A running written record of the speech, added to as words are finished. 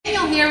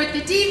here with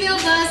the DeVille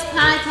Buzz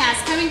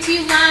Podcast, coming to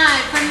you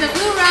live from the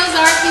Blue Rose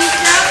Art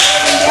Bistro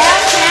in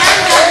downtown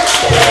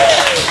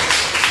Douglasville.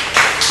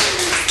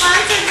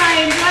 Sponsored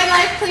by Enjoy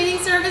Life Cleaning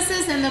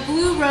Services and the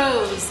Blue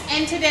Rose.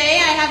 And today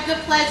I have the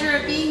pleasure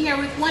of being here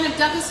with one of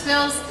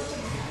Douglasville's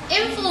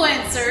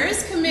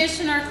influencers,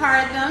 Commissioner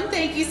Cardtham.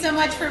 Thank you so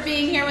much for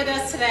being here with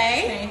us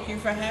today. Thank you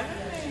for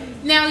having me.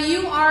 Now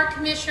you are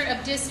Commissioner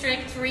of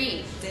District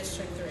 3.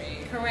 District 3.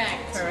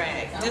 Correct.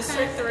 Correct. Okay.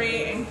 District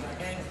 3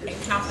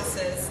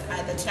 encompasses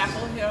the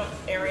Chapel Hill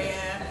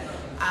area,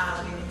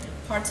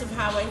 parts of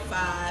Highway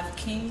 5,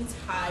 Kings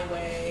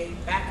Highway,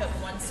 back up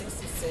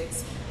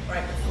 166,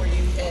 right before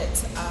you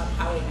hit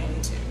Highway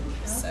 92.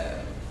 So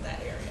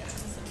that area.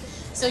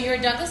 So you're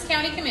a Douglas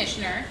County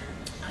Commissioner.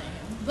 I am.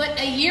 But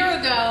a year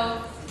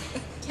ago,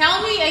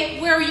 tell me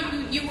where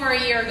you were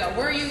a year ago.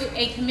 Were you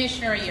a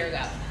commissioner a year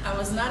ago? I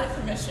was not a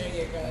commissioner a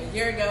year ago. A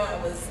year ago, I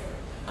was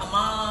a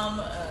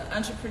mom, an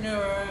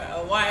entrepreneur,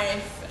 a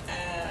wife,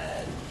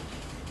 a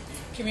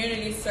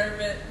community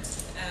servant.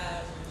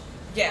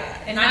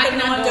 And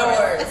knocking on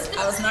doors.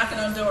 I was knocking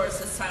on doors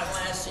this time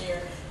last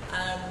year,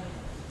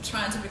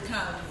 trying to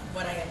become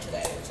what I am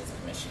today, which is a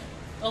commissioner.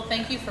 Well,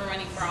 thank you for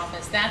running for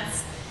office.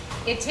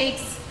 It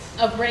takes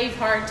a brave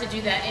heart to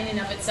do that in and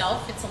of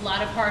itself. It's a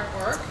lot of hard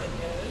work. It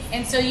is.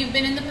 And so you've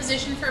been in the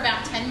position for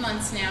about 10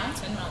 months now.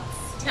 10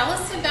 months. Tell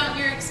us about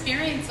your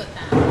experience with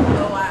that.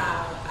 Oh,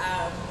 wow.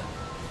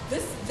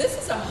 This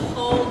is a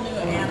whole new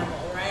animal,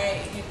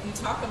 right? You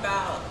talk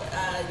about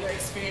your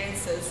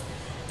experiences,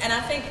 and I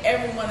think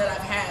everyone that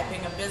I've had,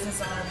 being a business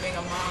owner, being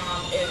a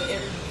mom,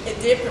 it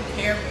did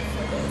prepare me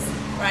for this,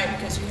 right?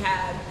 Because you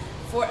have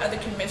 4 other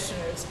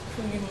commissioners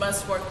who you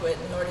must work with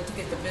in order to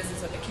get the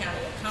business of the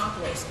county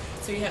accomplished.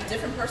 So you have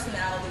different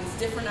personalities,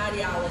 different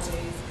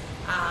ideologies,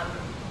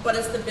 but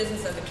it's the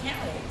business of the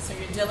county. So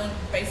you're dealing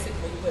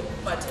basically with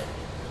budget,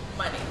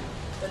 money,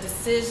 the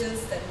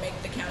decisions that make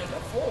the county go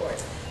forward.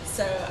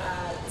 So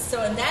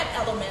in that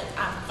element,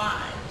 I'm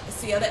fine.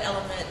 It's the other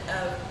element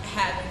of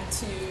having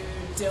to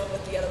deal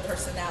with the other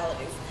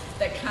personalities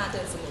that kind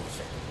of is a little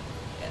tricky.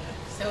 You know?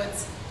 So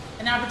it's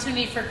an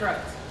opportunity for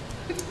growth.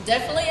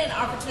 Definitely an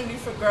opportunity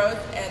for growth,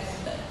 and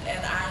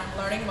I'm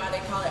learning why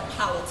they call it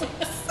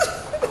politics.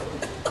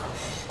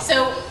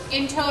 So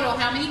in total,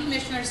 how many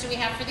commissioners do we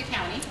have for the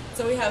county?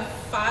 So we have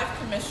 5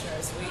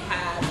 commissioners. We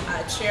have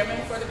a chairman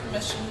for the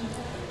commission.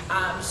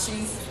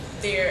 She's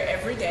there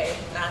every day,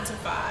 9 to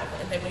 5,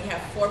 and then we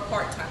have 4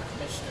 part-time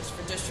commissioners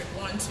for District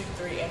 1, 2,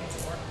 3, and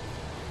 4.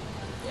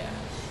 Yeah.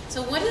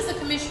 So what does a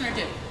commissioner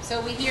do? So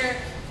we hear,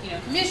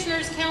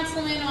 commissioners,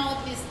 councilmen, all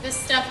of this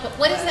stuff, but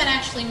what does that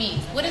actually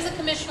mean? What does a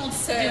commissioner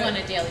do on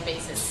a daily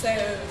basis? So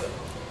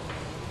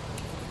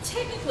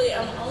technically,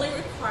 I'm only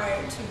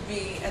required to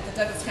be at the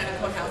Douglas County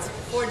Courthouse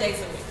 4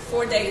 days a week,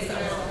 4 days a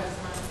month.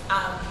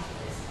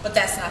 But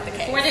that's not the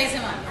case. 4 days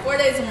a month. 4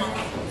 days a month.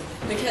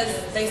 Because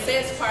they say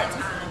it's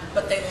part-time,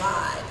 but they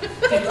lied.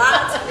 They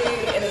lied to me.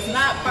 It is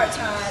not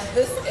part-time.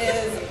 This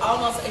is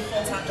almost a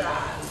full-time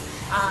job.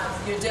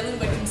 You're dealing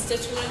with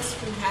constituents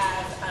who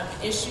have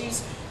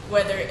issues,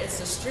 whether it's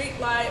a street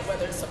light,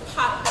 whether it's a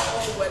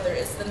pothole, whether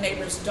it's the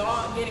neighbor's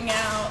dog getting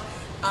out,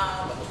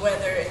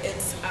 whether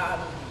it's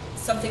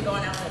something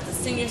going on at the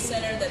senior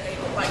center that they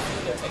would like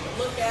you to take a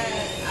look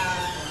at.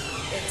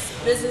 It's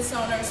business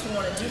owners who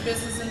want to do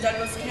business in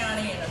Douglas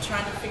County and are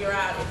trying to figure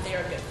out if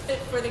they're a good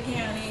fit for the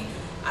county.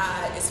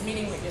 It's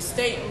meeting with your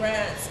state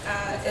reps.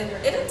 It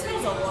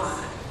entails a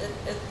lot.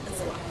 It's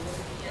a lot.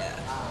 Yeah.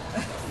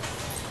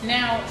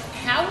 Now,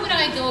 how would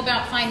I go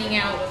about finding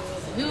out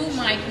who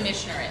my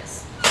commissioner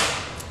is?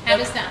 How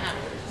does that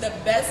happen? The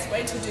best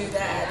way to do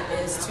that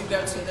is to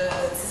go to the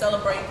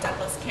Celebrate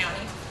Douglas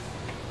County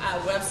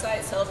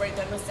website,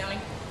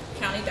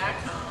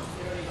 celebratedouglascounty.com.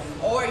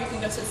 Or you can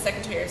go to the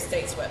Secretary of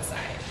State's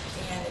website.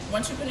 And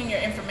once you put in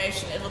your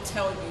information, it will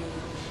tell you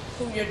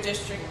who your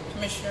district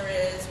commissioner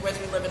is, whether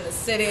you live in the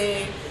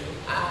city,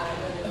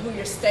 who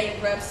your state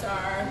reps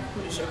are,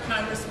 who's your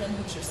congressman,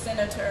 who's your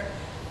senator.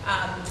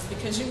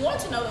 Because you want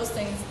to know those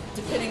things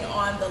depending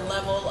on the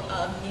level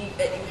of need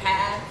that you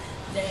have,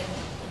 then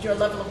your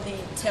level of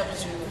need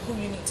tells you who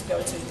you need to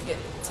go to get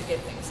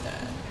things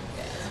done.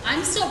 Yeah.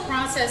 I'm still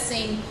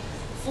processing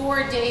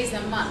 4 days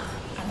a month.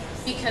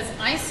 Because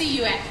I see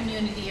you at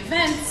community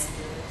events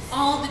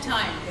all the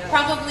time. Yeah.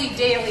 Probably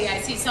daily I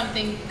see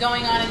something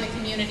going on in the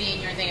community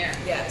and you're there.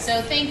 Yeah.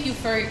 So thank you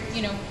for,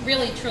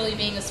 really truly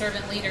being a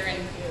servant leader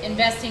and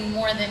investing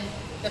more than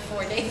the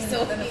 4 days.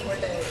 So than the 4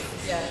 days.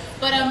 Yeah.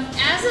 But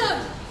as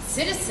a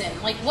citizen,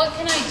 what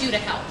can I do to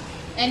help?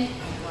 And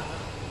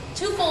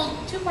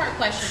two-part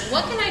question.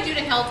 What can I do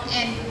to help,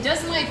 and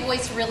does my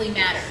voice really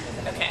matter?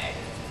 Okay.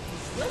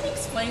 Let me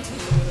explain to you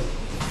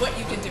what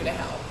you can do to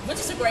help, which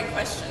is a great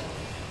question.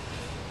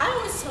 I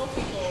always tell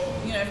people,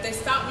 if they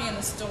stop me in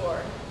the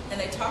store and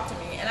they talk to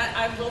me, and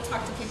I will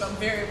talk to people, I'm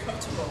very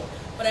approachable,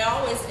 but I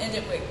always end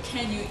it with,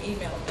 can you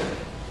email me?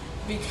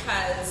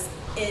 Because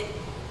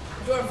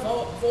your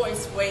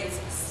voice weighs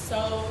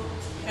so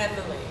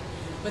heavily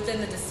within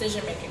the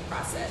decision-making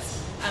process.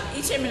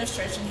 Each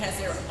administration has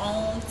their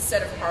own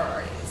set of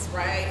priorities,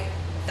 right?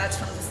 That's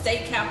from the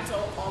state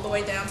capitol all the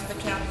way down to the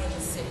county and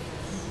the city.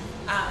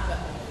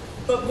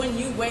 But when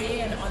you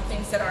weigh in on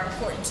things that are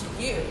important to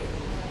you,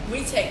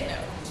 we take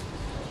note.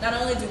 Not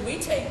only do we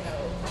take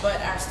note,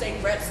 but our state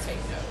reps take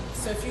note.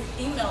 So if you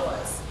email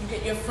us, you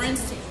get your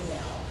friends to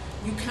email,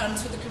 you come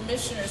to the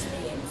commissioners'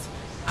 meetings,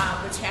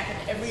 which happen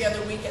every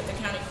other week at the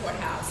county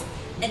courthouse,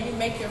 and you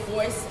make your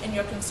voice and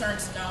your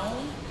concerns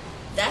known,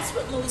 that's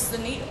what moves the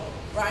needle,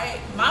 right?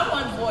 My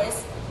one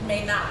voice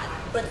may not,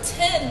 but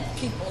 10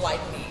 people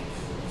like me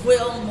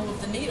will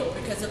move the needle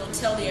because it'll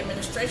tell the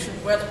administration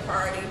where the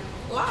priority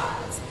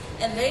lies.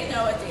 And they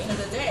know at the end of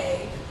the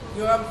day,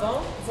 your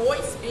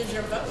voice is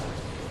your vote.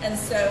 And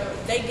so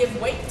they give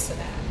weight to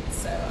that.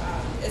 So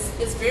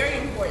it's very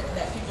important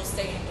that people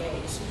stay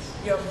engaged.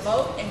 Your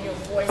vote and your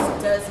voice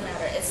does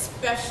matter,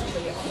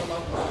 especially on the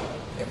local level.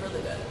 It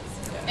really does.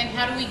 Yeah. And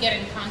how do we get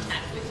in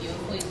contact with you?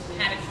 If we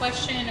had a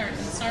question or a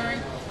concern?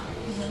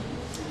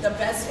 Mm-hmm. The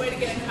best way to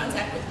get in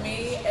contact with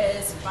me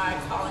is by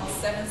calling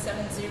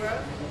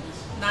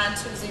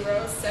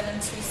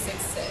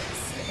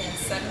 770-920-7266. Again,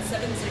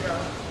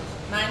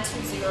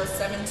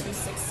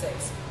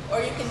 770-920-7266. Or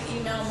you can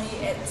email me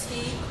at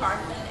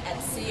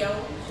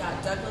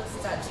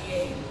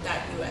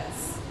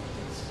tcartman@co.douglas.ga.us.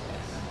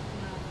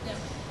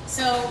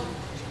 So,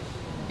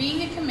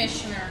 being a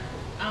commissioner,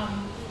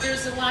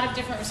 there's a lot of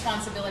different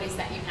responsibilities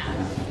that you have.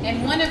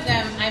 And one of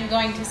them, I'm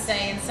going to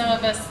say, and some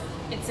of us,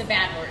 it's a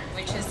bad word,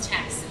 which is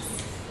taxes,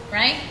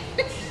 right?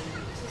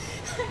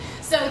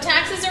 So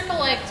taxes are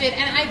collected,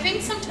 and I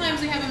think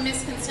sometimes we have a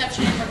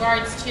misconception in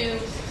regards to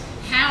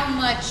how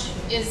much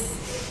is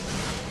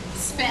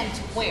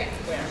spent where.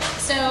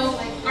 So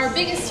our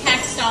biggest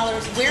tax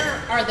dollars,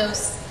 where are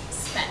those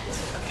spent?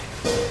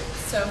 Okay.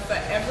 So for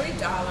every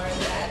dollar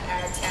that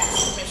our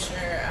tax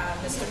commissioner,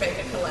 Mr.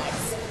 Baker,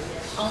 collects,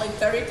 only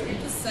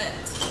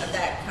 33% of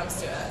that comes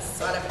to us.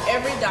 So out of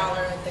every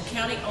dollar, the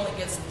county only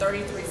gets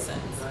 33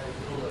 cents.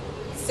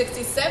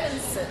 67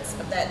 cents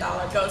of that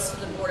dollar goes to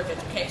the Board of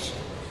Education.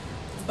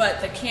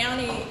 But the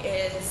county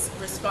is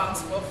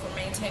responsible for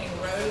maintaining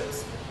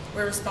roads.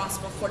 We're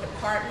responsible for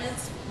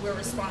departments. We're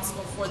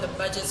responsible for the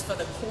budgets for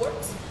the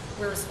courts.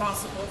 We're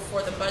responsible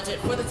for the budget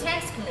for the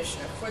tax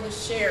commissioner, for the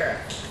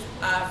sheriff,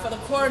 for the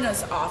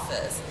coroner's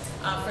office,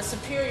 for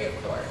Superior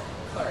Court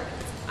clerk.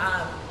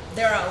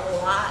 There are a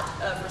lot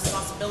of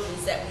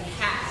responsibilities that we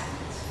have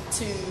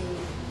to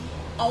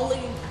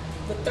only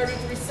the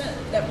 33 cents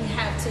that we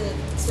have to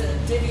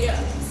divvy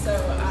up. So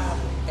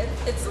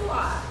it's a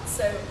lot.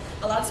 So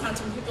a lot of times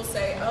when people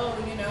say, oh,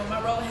 you know,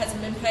 my road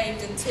hasn't been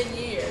paved in 10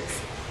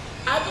 years,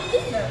 I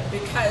believe them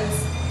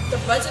because the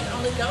budget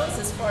only goes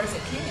as far as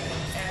it can.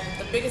 And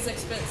the biggest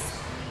expense,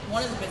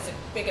 one of the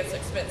biggest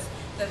expense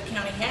that the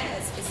county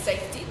has is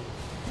safety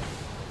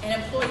and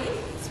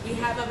employees. We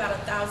have about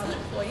 1,000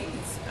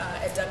 employees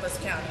at Douglas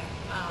County.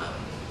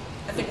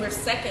 I think we're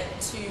second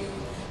to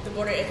the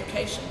Board of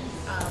Education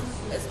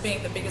as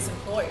being the biggest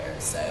employer.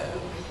 So,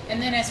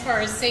 and then as far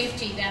as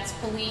safety, that's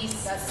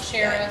police, that's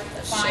sheriff,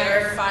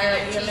 fire,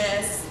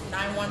 EMS,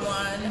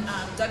 911.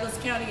 Douglas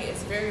County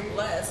is very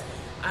blessed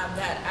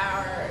that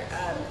our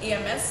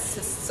EMS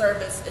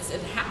service is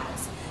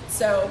in-house.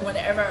 So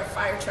whenever a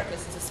fire truck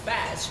is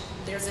dispatched,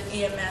 there's an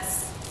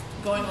EMS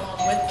going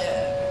along with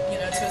them, you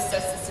know, to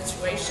assess the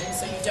situation.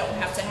 So you don't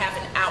have to have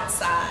an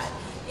outside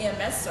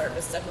EMS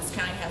service. Douglas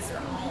County has their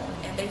own,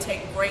 and they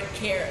take great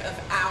care of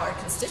our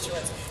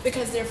constituents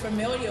because they're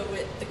familiar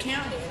with the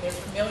county and they're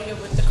familiar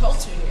with the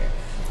culture here.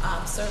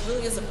 So it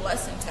really is a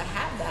blessing to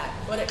have that,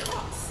 but it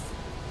costs.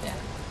 Yeah.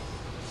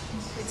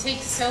 It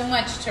takes so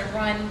much to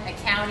run a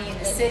county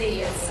and a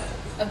city. It's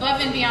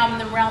above and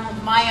beyond the realm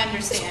of my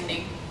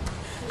understanding.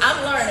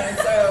 I'm learning,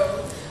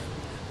 so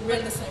we're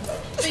in the same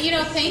boat. But you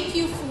know, thank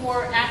you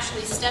for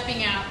actually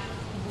stepping out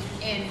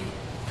and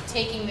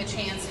taking the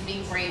chance and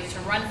being brave to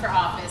run for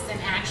office and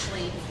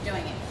actually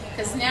doing it.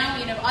 Because now,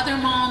 you know, other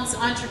moms,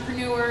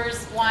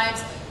 entrepreneurs,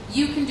 wives,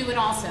 you can do it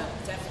also.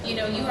 Definitely. You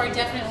know, you are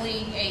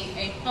definitely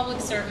a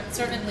public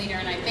servant leader,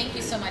 and I thank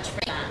you so much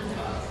for that.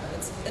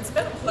 It's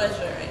been a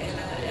pleasure,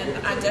 and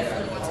I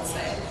definitely want to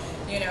say,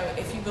 you know,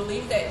 if you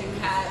believe that you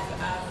have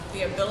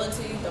the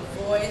ability, the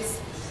voice,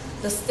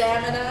 the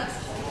stamina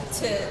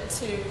to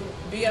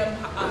be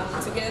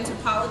to get into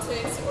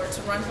politics or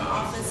to run for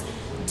office,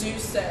 do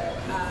so.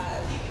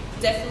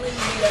 Definitely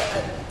need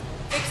a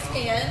thick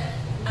skin,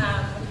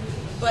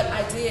 but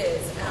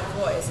ideas and a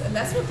voice, and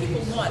that's what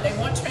people want. They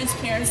want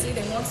transparency.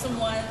 They want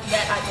someone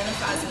that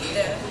identifies with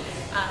them,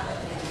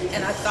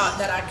 and I thought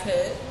that I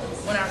could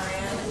when I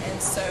ran,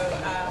 and so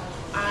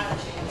I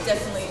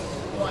definitely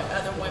want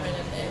other women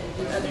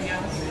and other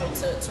young people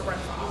to run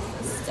for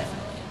office.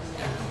 Definitely.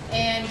 Yeah.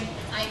 And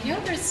I know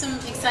there's some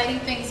exciting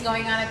things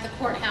going on at the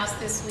courthouse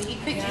this week.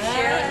 Could you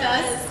share with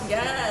us?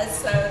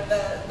 Yes.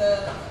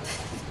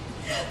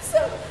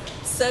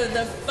 So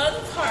the fun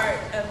part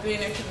of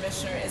being a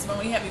commissioner is when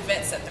we have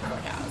events at the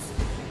courthouse.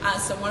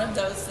 So one of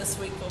those this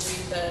week will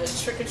be the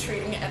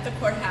trick-or-treating at the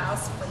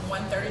courthouse from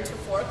 1:30 to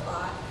 4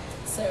 o'clock.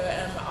 So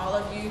all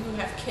of you who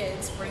have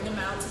kids, bring them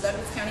out to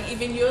Douglas County.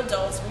 Even you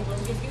adults, we will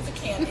give you the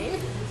candy.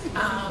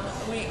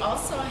 We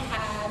also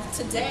have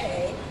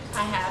today,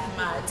 I have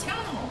my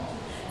town hall.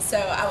 So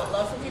I would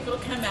love for people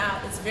to come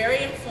out. It's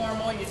very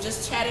informal. You're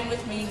just chatting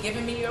with me,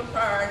 giving me your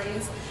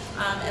priorities,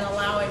 and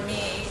allowing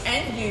me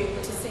and you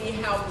to see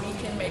how we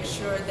can make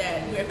sure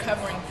that we're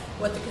covering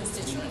what the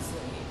constituents need.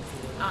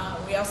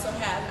 We also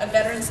have a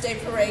Veterans Day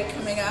Parade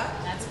coming up.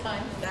 That's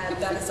fun.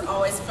 That is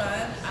always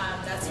fun.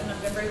 That's on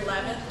November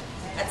 11th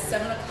at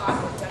 7 o'clock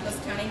at Douglas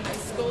County High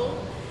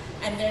School.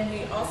 And then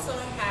we also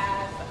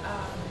have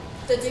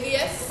the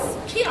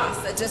DDS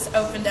kiosk that just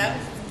opened up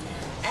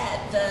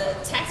at the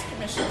Tax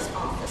Commissioner's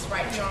office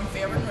right here on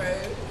Fairburn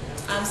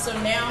Road. So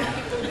now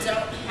people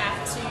don't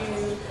have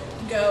to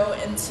go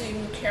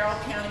into Carroll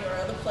County or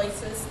other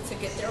places to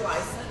get their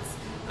license.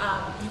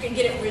 You can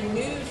get it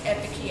renewed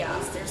at the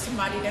kiosk. There's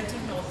somebody there to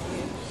help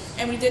you.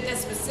 And we did that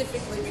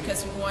specifically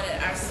because we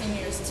wanted our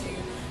seniors to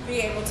be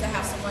able to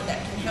have someone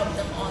that can help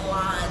them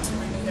online to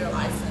renew their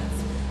license.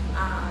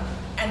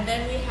 And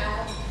then we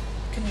have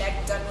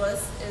Connect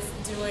Douglas is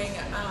doing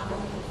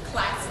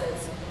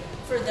classes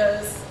for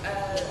those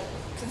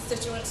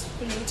constituents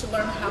who need to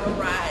learn how to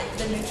ride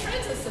the new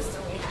transit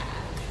system we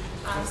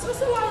have. So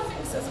it's a lot of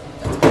things that's going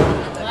on in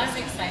Douglas. Well, that's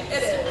exciting.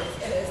 It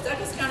is.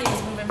 Douglas County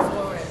is moving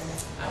forward.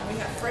 We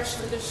have fresh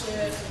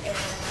leadership, and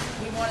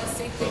we want to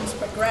see things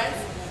progress,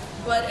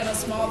 but in a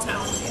small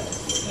town feel.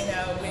 You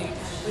know,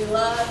 we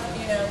love,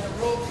 you know, the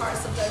rural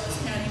parts of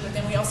Douglas County, but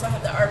then we also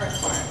have the urban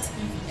parts.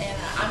 And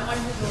I'm one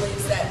who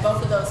believes that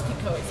both of those can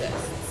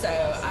coexist. So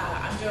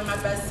I'm doing my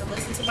best to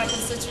listen to my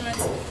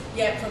constituents,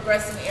 yet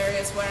progress in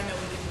areas where I know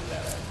we can do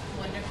better.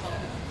 Wonderful.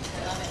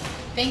 I love it.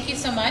 Thank you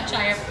so much.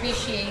 I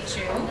appreciate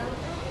you.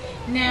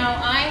 Now,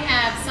 I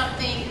have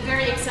something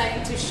very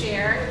exciting to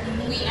share.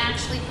 We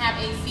actually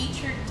have a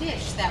featured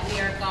dish that we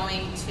are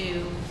going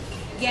to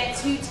get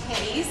to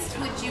taste.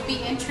 Would you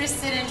be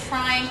interested in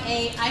trying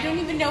I don't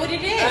even know what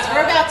it is.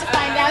 We're about to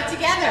find out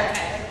together.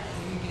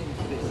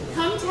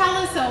 Come tell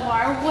us,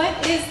 Omar,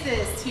 what is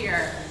this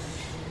here?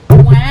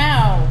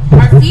 Wow.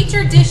 Our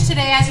featured dish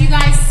today, as you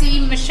guys see,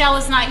 Michelle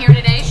is not here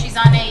today. She's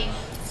on a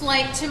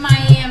flight to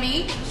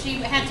Miami. She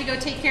had to go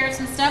take care of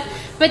some stuff.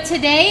 But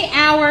today,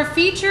 our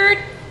featured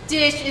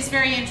dish is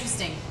very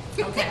interesting.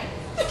 Okay.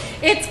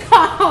 It's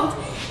called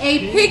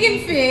a pig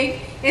and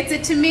fig. It's a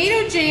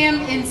tomato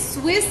jam and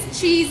Swiss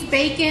cheese,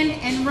 bacon,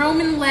 and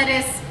Roman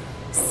lettuce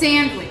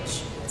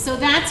sandwich. So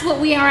that's what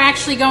we are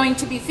actually going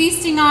to be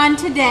feasting on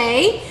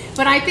today.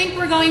 But I think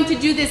we're going to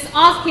do this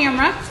off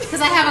camera because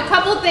I have a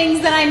couple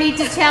things that I need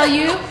to tell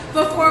you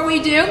before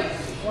we do.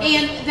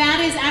 And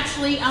that is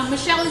actually,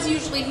 Michelle is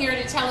usually here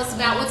to tell us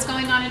about what's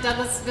going on in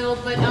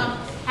Douglasville, but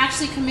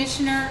actually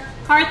Commissioner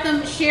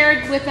Cartham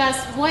shared with us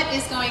what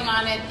is going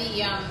on at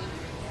the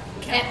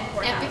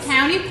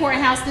county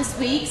courthouse this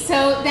week.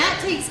 So that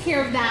takes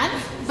care of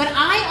that. But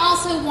I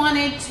also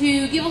wanted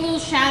to give a little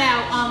shout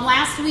out.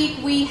 Last week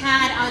we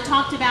had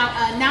talked about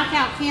a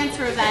knockout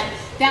cancer event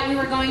that we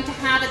were going to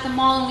have at the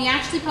mall, and we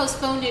actually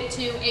postponed it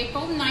to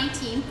April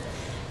 19th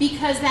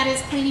because that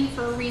is Cleaning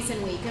for a Reason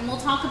week. And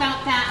we'll talk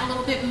about that a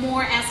little bit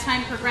more as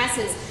time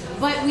progresses.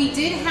 But we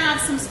did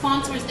have some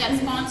sponsors that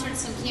sponsored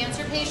some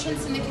cancer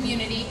patients in the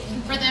community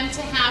for them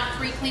to have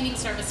free cleaning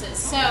services.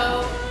 So,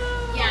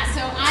 yeah,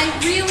 so I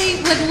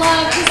really would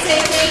love to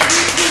say thank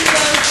you to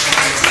those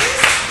sponsors.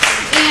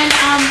 And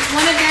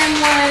one of them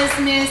was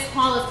Ms.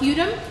 Paula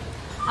Feudum,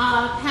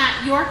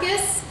 Pat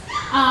Yorkis,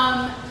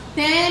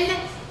 Ben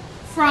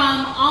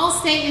from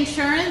Allstate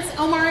Insurance,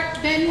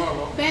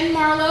 Ben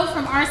Marlowe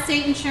from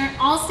Allstate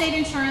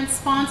Insurance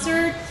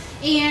sponsored,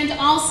 and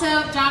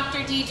also Dr.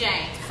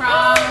 DJ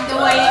from the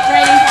Writing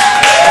Pad,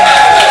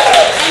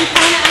 and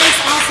Kona Ice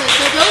also.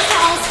 So those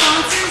are all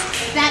sponsors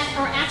that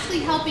are actually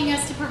helping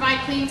us to provide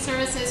cleaning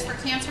services for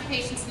cancer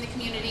patients in the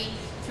community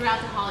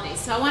throughout the holidays.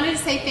 So I wanted to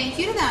say thank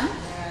you to them.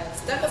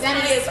 Yes, Douglas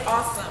County is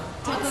awesome.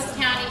 Douglas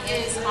County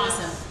is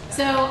awesome.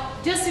 So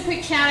just a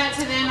quick shout out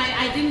to them.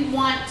 I didn't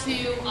want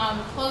to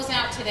close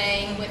out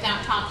today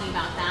without talking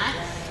about that.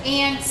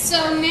 And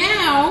so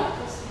now,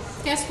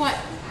 guess what?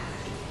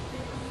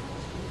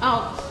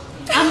 Oh,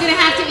 I'm going to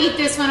have to eat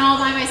this one all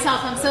by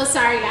myself. I'm so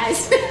sorry,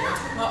 guys.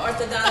 My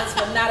orthodontist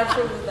would not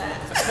approve of that.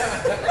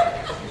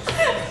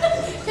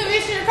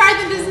 Commissioner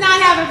Cartham does not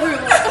have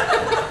approval.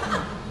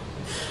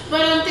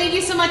 But thank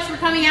you so much for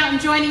coming out and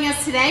joining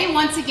us today.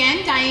 Once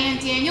again, Diane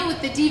Daniel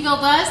with the D-Ville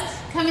Buzz,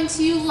 coming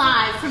to you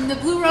live from the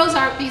Blue Rose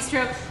Art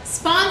Bistro,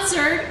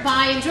 sponsored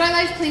by Enjoy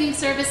Life Cleaning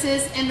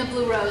Services and the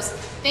Blue Rose.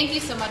 Thank you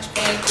so much,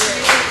 Commissioner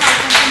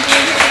Cartham, for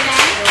being here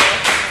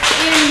today.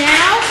 And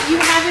now you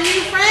have a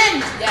new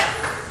friend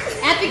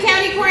at the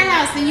county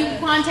courthouse. Then you can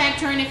contact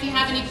her, and if you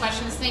have any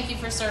questions, thank you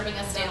for serving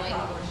us daily.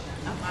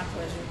 My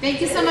pleasure.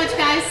 Thank you so much,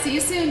 guys. See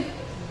you soon.